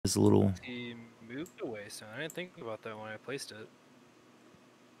This little... He moved away, so I didn't think about that when I placed it.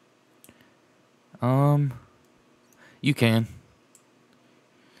 You can.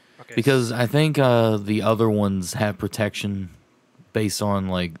 Okay. Because I think the other ones have protection based on,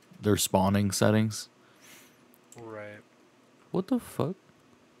 like, their spawning settings. Right. What the fuck?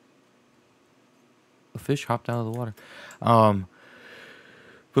 A fish hopped out of the water.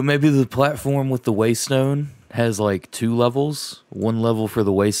 But maybe the platform with the waystone has, like, 2 levels. 1 level for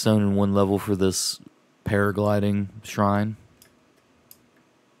the waystone and 1 level for this paragliding shrine.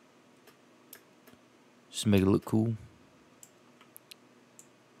 Just make it look cool.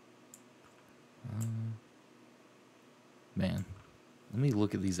 Man, let me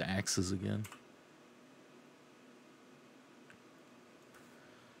look at these axes again.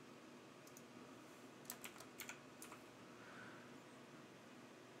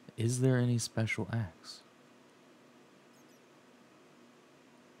 Is there any special axe?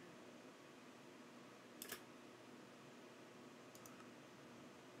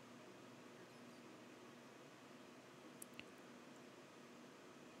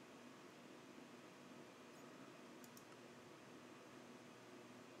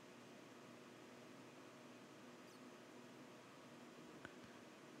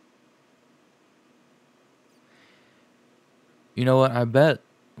 You know what? I bet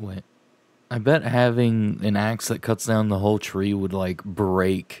having an axe that cuts down the whole tree would, like,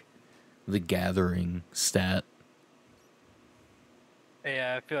 break the gathering stat.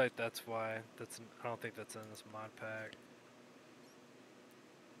 Yeah, I feel like that's why. I don't think that's in this mod pack.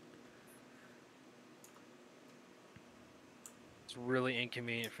 It's really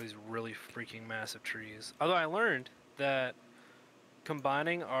inconvenient for these really freaking massive trees. Although I learned that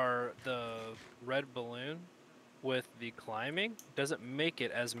combining the red balloon with the climbing doesn't make it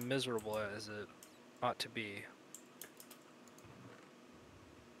as miserable as it ought to be.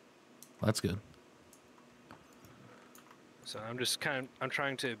 That's good. So I'm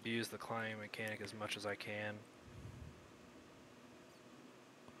trying to abuse the climbing mechanic as much as I can.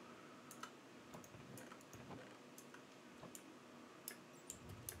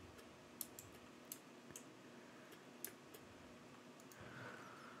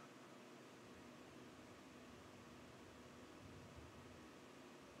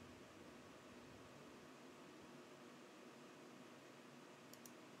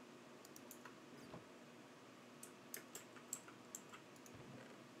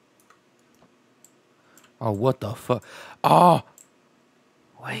 Oh, what the fuck? Oh!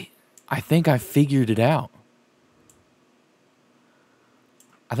 Wait. I think I figured it out.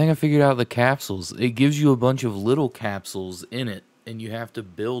 I think I figured out the capsules. It gives you a bunch of little capsules in it, and you have to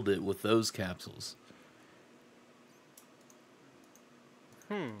build it with those capsules.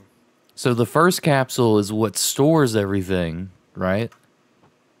 So the first capsule is what stores everything, right?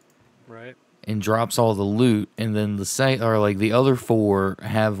 Right. And drops all the loot, and then the other 4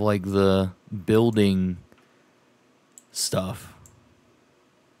 have, like, the building stuff.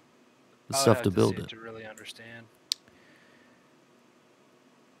 The I would stuff have to to see build it it. to really understand.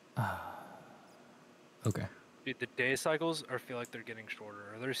 Okay. Dude, the day cycles feel like they're getting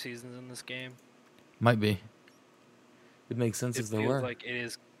shorter. Are there seasons in this game? Might be. It makes sense It if there feels were. like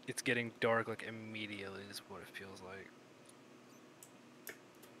it's getting dark like immediately is what it feels like.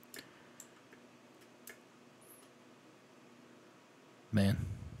 Man.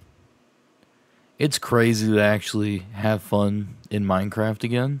 It's crazy to actually have fun in Minecraft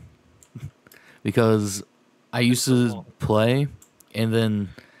again. Because I used to play, and then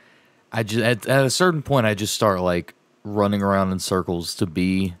I just at a certain point I just start, like, running around in circles to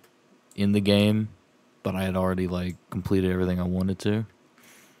be in the game, but I had already, like, completed everything I wanted to.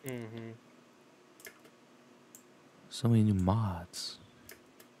 Mm-hmm. So many new mods.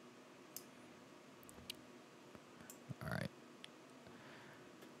 Alright.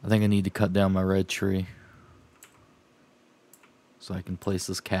 I think I need to cut down my red tree so I can place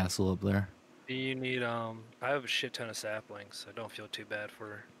this castle up there. Do you need I have a shit ton of saplings, so don't feel too bad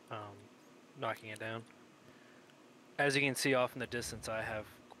for knocking it down. As you can see off in the distance, I have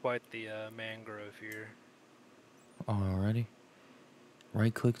quite the mangrove here. Alrighty.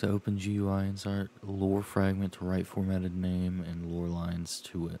 Right click to open GUI, insert lore fragment to right formatted name and lore lines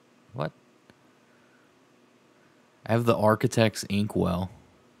to it. What? I have the Architect's Inkwell.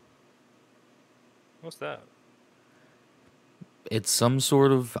 What's that? It's some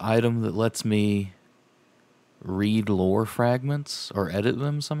sort of item that lets me read lore fragments or edit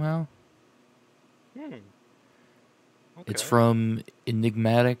them somehow. Okay. It's from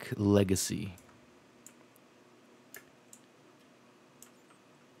Enigmatic Legacy.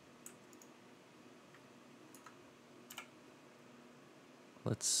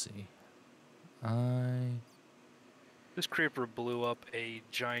 Let's see. This creeper blew up a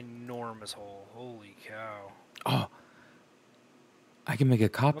ginormous hole. Holy cow. Oh, I can make a I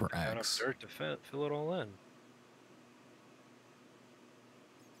don't copper think I got enough axe. dirt to fill it all in.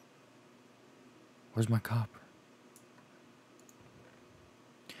 Where's my copper?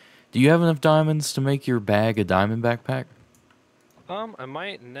 Do you have enough diamonds to make your bag a diamond backpack? I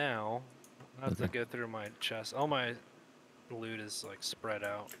might now. I have to Okay. go through my chest. All my loot is like spread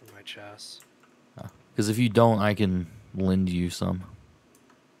out in my chest. Because if you don't, I can lend you some.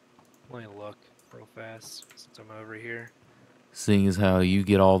 Let me look real fast since I'm over here. Seeing as how you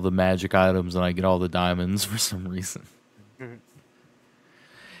get all the magic items and I get all the diamonds for some reason.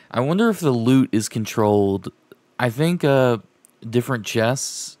 I wonder if the loot is controlled. I think different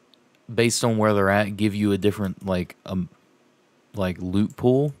chests, based on where they're at, give you a different like loot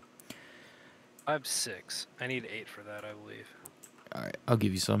pool. I have 6. I need 8 for that, I believe. All right, I'll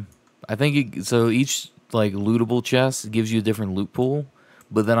give you some. I think so. Each like lootable chest gives you a different loot pool,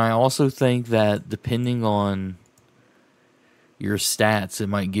 but then I also think that depending on your stats, it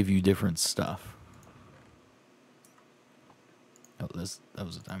might give you different stuff. Oh, that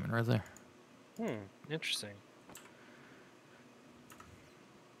was a diamond right there. Interesting.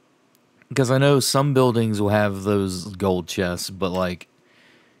 Because I know some buildings will have those gold chests, but like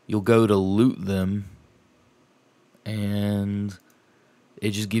you'll go to loot them and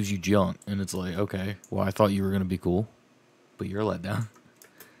it just gives you junk, and it's like, okay, well, I thought you were gonna be cool, but you're let down.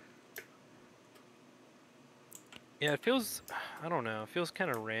 Yeah, it feels, I don't know, it feels kind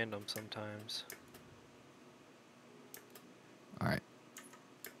of random sometimes. All right,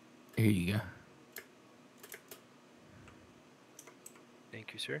 here you go.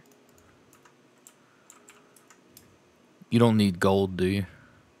 Thank you, sir. You don't need gold, do you?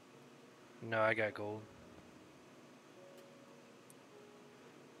 No, I got gold.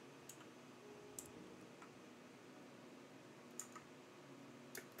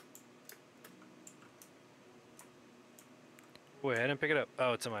 Wait, I didn't pick it up.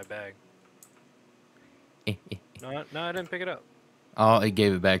 Oh, it's in my bag. No, I didn't pick it up. Oh, it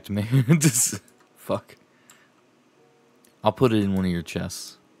gave it back to me. Just fuck. I'll put it in one of your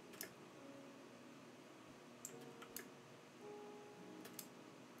chests.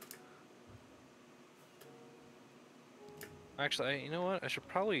 Actually, you know what? I should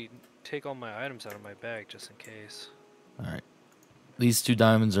probably take all my items out of my bag just in case. All right. These 2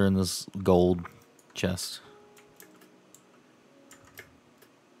 diamonds are in this gold chest.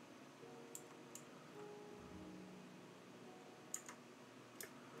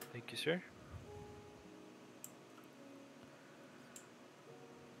 Thank you, sir.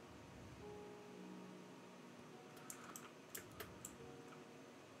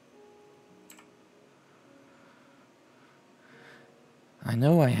 I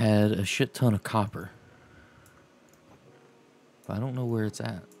know I had a shit ton of copper, but I don't know where it's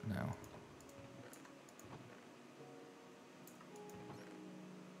at now.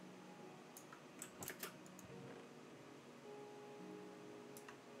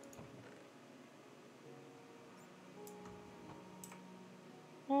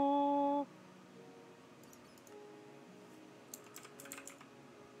 Oh.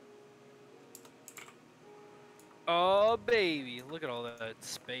 Oh, baby. Look at all that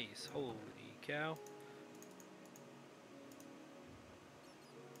space. Holy cow.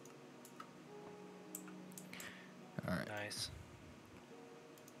 All right. Nice.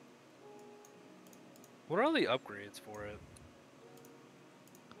 What are all the upgrades for it?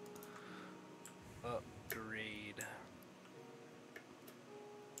 Upgrade.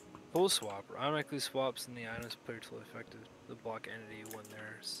 Full swap. Automatically swaps in the items player till effective. The block entity when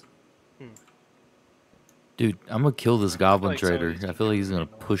there's. Dude, I'm gonna kill this I feel goblin like some of trader. these I can feel like get he's gonna really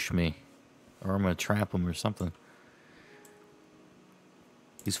annoying. push me, or I'm gonna trap him or something.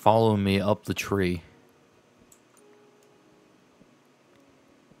 He's following me up the tree.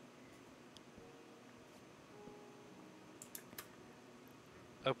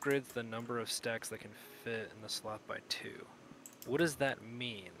 Upgrades the number of stacks that can fit in the slot by 2. What does that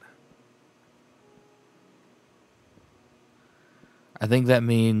mean? I think that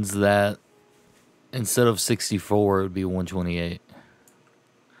means that instead of 64, it would be 128.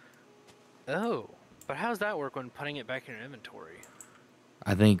 Oh, but how does that work when putting it back in your inventory?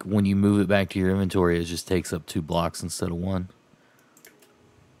 I think when you move it back to your inventory, it just takes up 2 blocks instead of 1.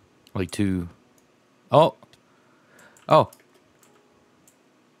 Like 2. Oh! Oh!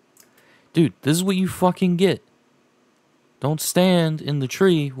 Dude, this is what you fucking get. Don't stand in the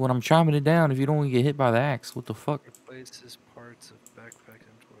tree when I'm chopping it down if you don't want to get hit by the axe. What the fuck? Replaces parts of backpack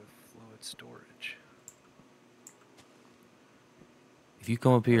inventory with fluid storage. If you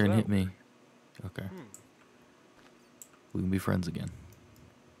come up here How's and that hit me, work? okay, Hmm. we can be friends again.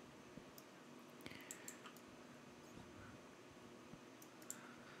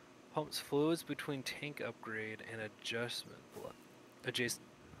 Pumps fluids between tank upgrade and adjustment block. Adjacent.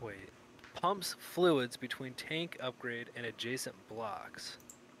 Wait. Pumps fluids between tank upgrade and adjacent blocks.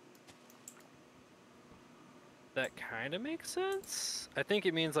 That kind of makes sense. I think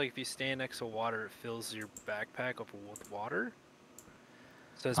it means like if you stand next to water, it fills your backpack up with water.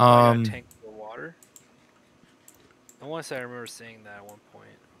 So it's probably got a tank for water. I want to say I remember seeing that at one point.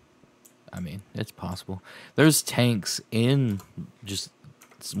 I mean, it's possible. There's tanks in just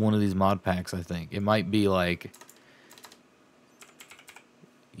one of these mod packs, I think. It might be like...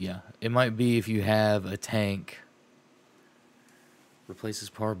 Yeah, it might be if you have a tank.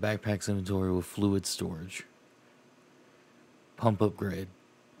 Replaces part of backpack's inventory with fluid storage. Pump upgrade.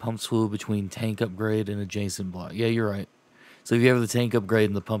 Pumps fluid between tank upgrade and adjacent block. Yeah, you're right. So if you have the tank upgrade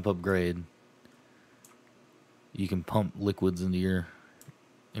and the pump upgrade, you can pump liquids into your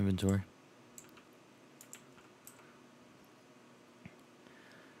inventory.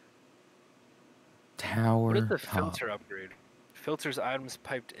 Tower What is the top. filter upgrade? Filters items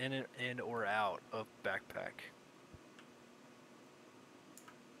piped in and or out of backpack.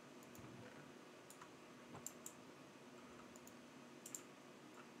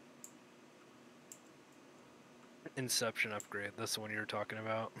 Inception upgrade. That's the one you were talking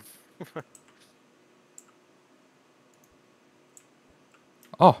about.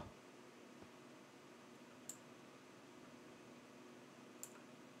 Oh.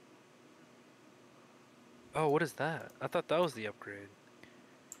 Oh, what is that? I thought that was the upgrade.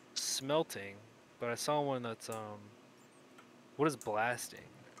 Smelting, but I saw one that's what is blasting?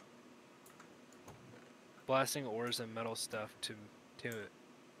 Blasting ores and metal stuff to it.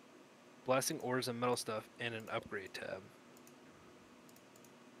 Blasting ores and metal stuff in an upgrade tab.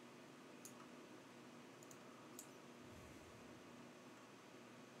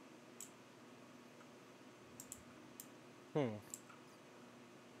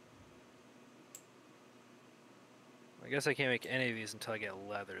 I guess I can't make any of these until I get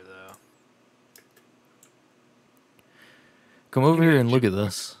leather, though. Come over here and look at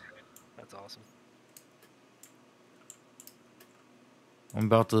this. That's awesome. I'm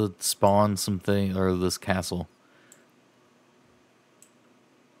about to spawn something, or this castle.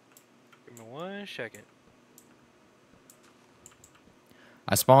 Give me 1 second.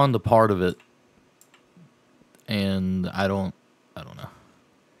 I spawned a part of it, and I don't know.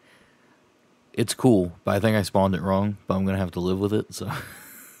 It's cool, but I think I spawned it wrong, but I'm going to have to live with it, so.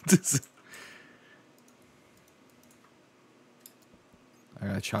 I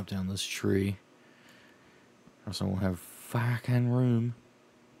gotta chop down this tree, or else I won't have fucking room.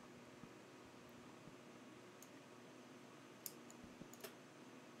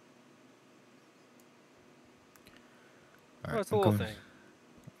 All right, Oh, it's a little thing.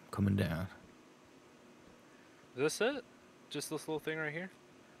 Coming down. Is this it? Just this little thing right here?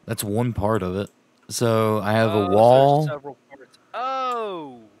 That's one part of it. So I have a So wall. there's several parts.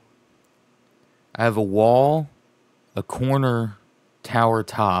 Oh! I have a wall, a corner tower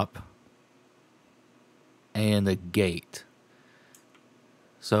top, and a gate.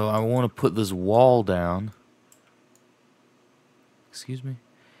 So I want to put this wall down. Excuse me?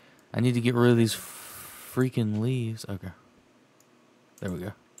 I need to get rid of these freaking leaves. Okay. There we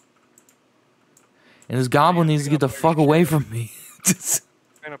go. And this goblin needs to get the fuck away from me.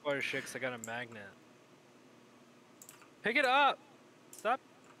 Picking up all your shit 'cause I got a magnet. Pick it up! Stop!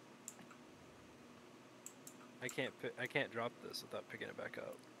 I can't drop this without picking it back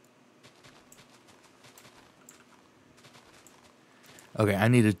up. Okay, I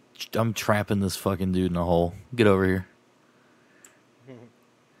need to... I'm trapping this fucking dude in a hole. Get over here.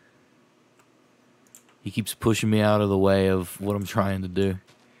 He keeps pushing me out of the way of what I'm trying to do.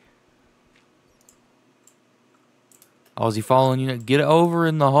 Oh, is he following you? Get over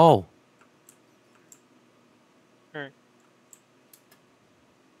in the hole. Alright.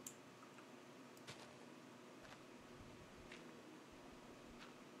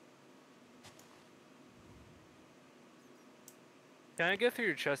 Can I go through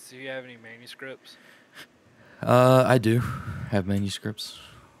your chest if you have any manuscripts? I do have manuscripts.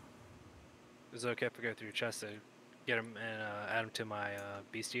 Is it okay if I go through your chest to get them and add them to my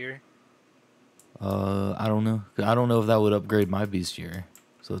bestiary? I don't know. I don't know if that would upgrade my bestiary.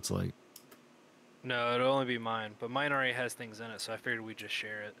 So it's like... No, it'll only be mine. But mine already has things in it, so I figured we'd just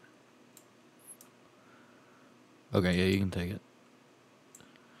share it. Okay, yeah, you can take it.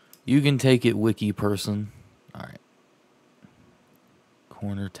 You can take it, wiki person. Alright.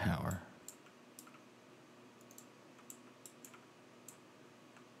 Corner tower.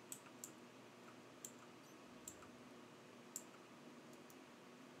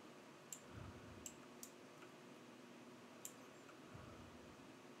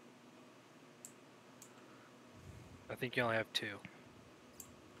 think you only have 2.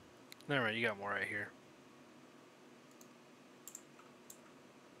 Never mind, you got more right here.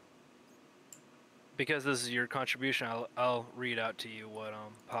 Because this is your contribution, I'll read out to you what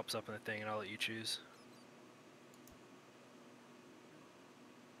pops up in the thing, and I'll let you choose.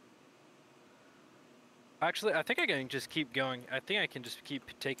 Actually, I think I can just keep going. I think I can just keep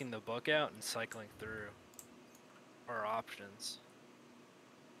taking the book out and cycling through our options.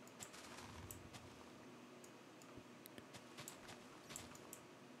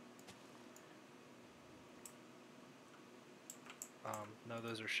 No,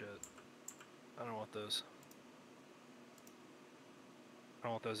 those are shit. I don't want those. I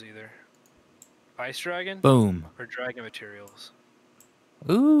don't want those either. Ice Dragon? Boom. Or Dragon Materials?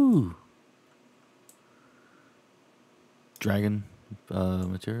 Ooh. Dragon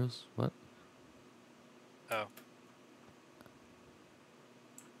materials? What? Oh.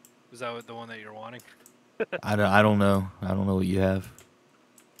 Is that the one that you're wanting? I don't know. I don't know what you have.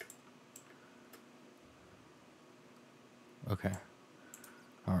 Okay.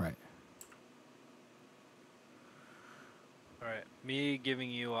 All right. All right. Me giving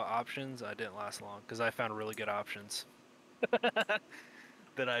you options, I didn't last long because I found really good options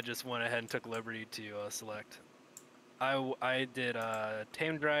that I just went ahead and took liberty to select. I did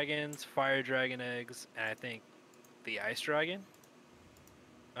Tame Dragons, Fire Dragon Eggs, and I think the Ice Dragon.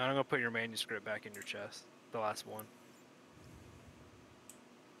 And I'm going to put your manuscript back in your chest, the last one.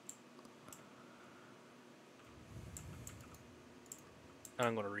 And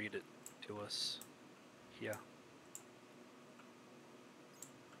I'm going to read it to us. Yeah.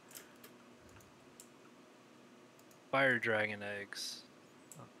 Fire Dragon Eggs.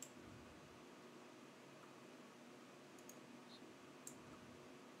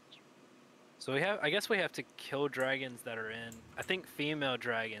 So I guess we have to kill dragons that are in, I think female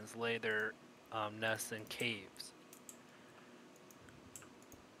dragons lay their nests in caves.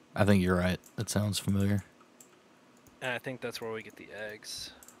 I think you're right. That sounds familiar. And I think that's where we get the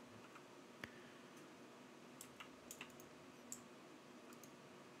eggs.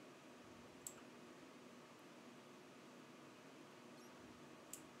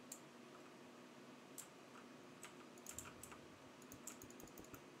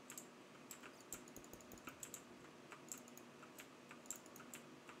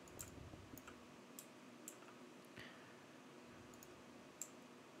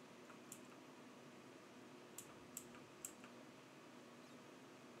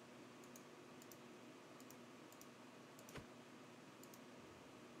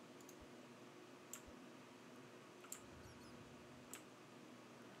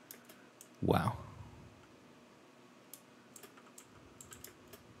 Wow.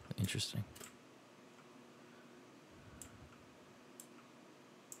 Interesting.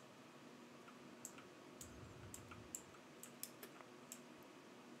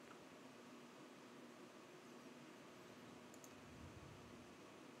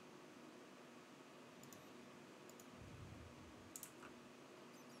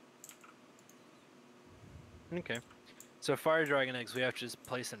 Okay. So fire dragon eggs we have to just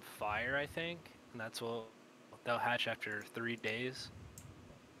place in fire, I think. And that's what they'll hatch after 3 days.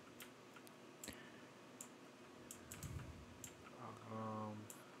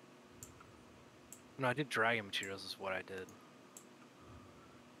 No, I did dragon materials is what I did.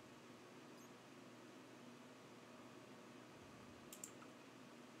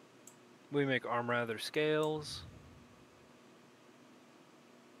 We make armor out of their scales.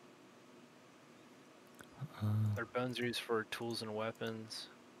 Their bones are used for tools and weapons.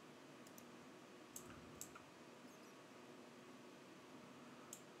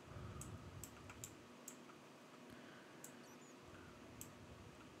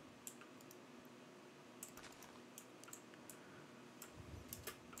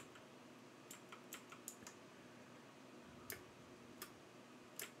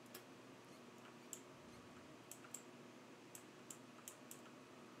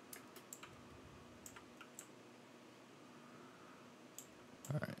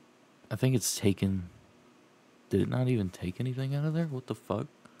 All right. I think it's taken. Did it not even take anything out of there? What the fuck?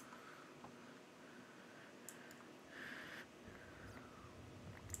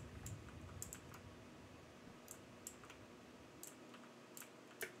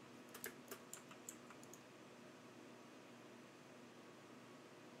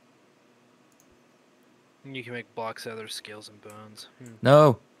 And you can make blocks out of their scales and bones.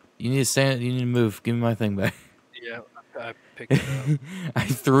 No. You need to stand. You need to move. Give me my thing back. Yeah, I picked it up. I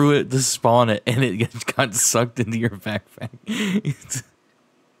threw it to spawn it, and it got sucked into your backpack.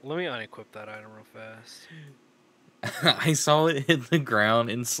 Let me unequip that item real fast. I saw it hit the ground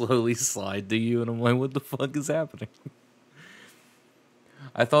and slowly slide to you, and I'm like, what the fuck is happening?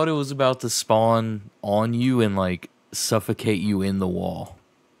 I thought it was about to spawn on you and like suffocate you in the wall.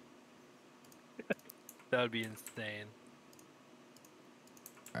 That would be insane.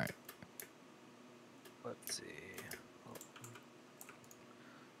 All right. Let's see.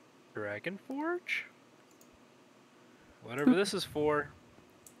 Dragon Forge? Whatever this is for.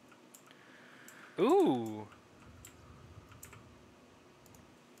 Ooh.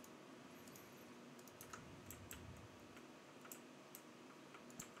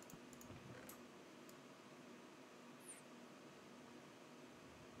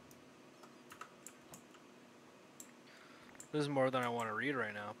 This is more than I want to read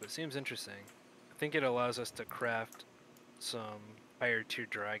right now, but it seems interesting. I think it allows us to craft some higher tier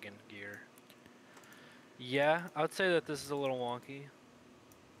dragon gear. Yeah, I would say that this is a little wonky.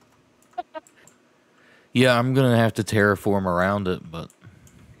 Yeah, I'm gonna have to terraform around it, but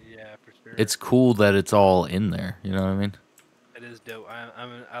Yeah, for sure. it's cool that it's all in there. You know what I mean? It is dope.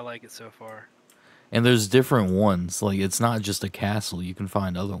 I like it so far. And there's different ones. Like it's not just a castle. You can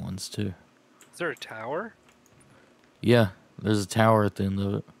find other ones too. Is there a tower? Yeah, there's a tower at the end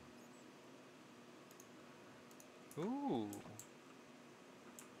of it. Ooh.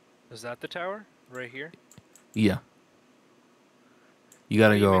 Is that the tower? Right here? Yeah. You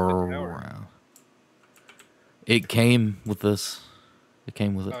gotta How do you go make the tower? around. It came with this. It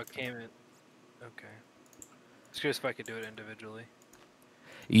came with it. Oh, it came in. Okay. Just curious if I could do it individually.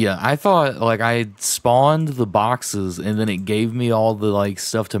 Yeah, I thought like I spawned the boxes and then it gave me all the like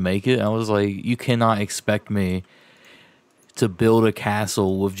stuff to make it. I was like, you cannot expect me to build a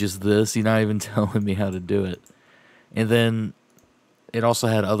castle with just this. You're not even telling me how to do it. And then it also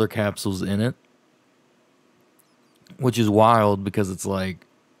had other capsules in it, which is wild because it's like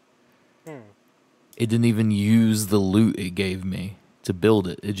it didn't even use the loot it gave me to build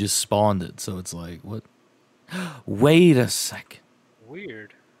it. It just spawned it. So it's like, what? Wait a second.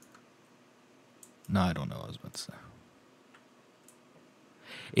 Weird. No, I don't know what I was about to say.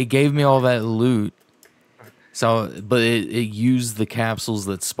 It gave me all that loot. So, but it used the capsules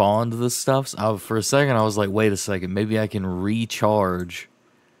that spawned this stuff. So for a second, I was like, wait a second. Maybe I can recharge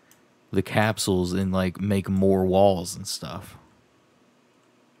the capsules and like make more walls and stuff.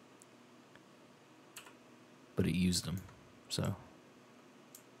 But it used them. So,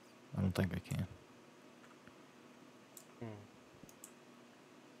 I don't think I can.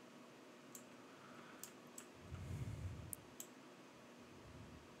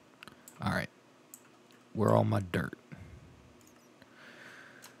 All right. Where all my dirt?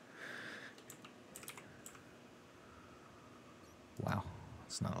 Wow.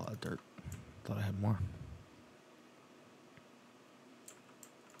 That's not a lot of dirt. Thought I had more.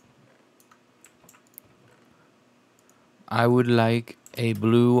 I would like a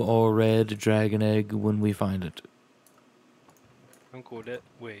blue or red dragon egg when we find it. I'm cool with it.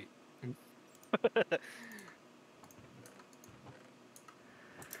 Wait.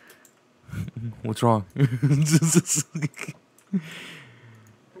 What's wrong?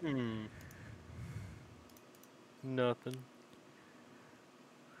 Nothing.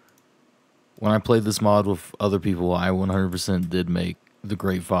 When I played this mod with other people, I 100% did make the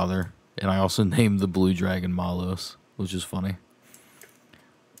Great Father, and I also named the blue dragon Malos, which is funny.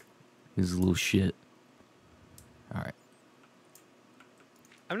 He's a little shit. All right.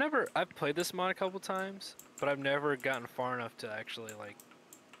 I've played this mod a couple times, but I've never gotten far enough to actually like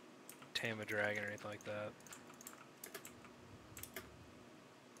tame a dragon or anything like that.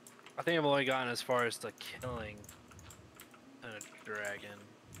 I think I've only gotten as far as like killing a dragon.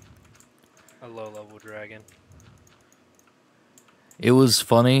 A low-level dragon. It was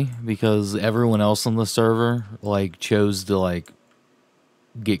funny because everyone else on the server like chose to like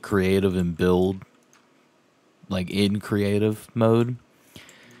get creative and build like in creative mode.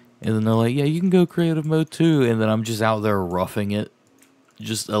 And then they're like, yeah, you can go creative mode too. And then I'm just out there roughing it.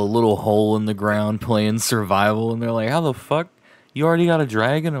 Just a little hole in the ground playing survival. And they're like, how the fuck? You already got a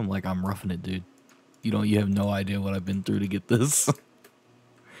dragon? I'm like, I'm roughing it, dude. You have no idea what I've been through to get this.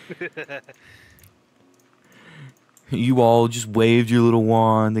 You all just waved your little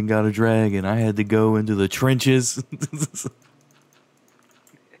wand and got a dragon. I had to go into the trenches.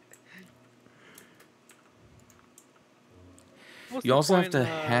 You also have to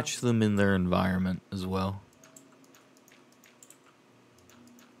hatch them in their environment as well.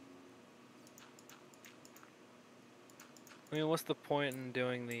 I mean, what's the point in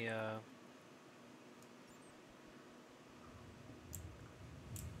doing the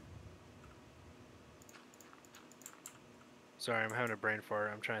Sorry, I'm having a brain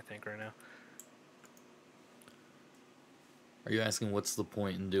fart. I'm trying to think right now. Are you asking what's the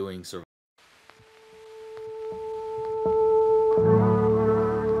point in doing survival?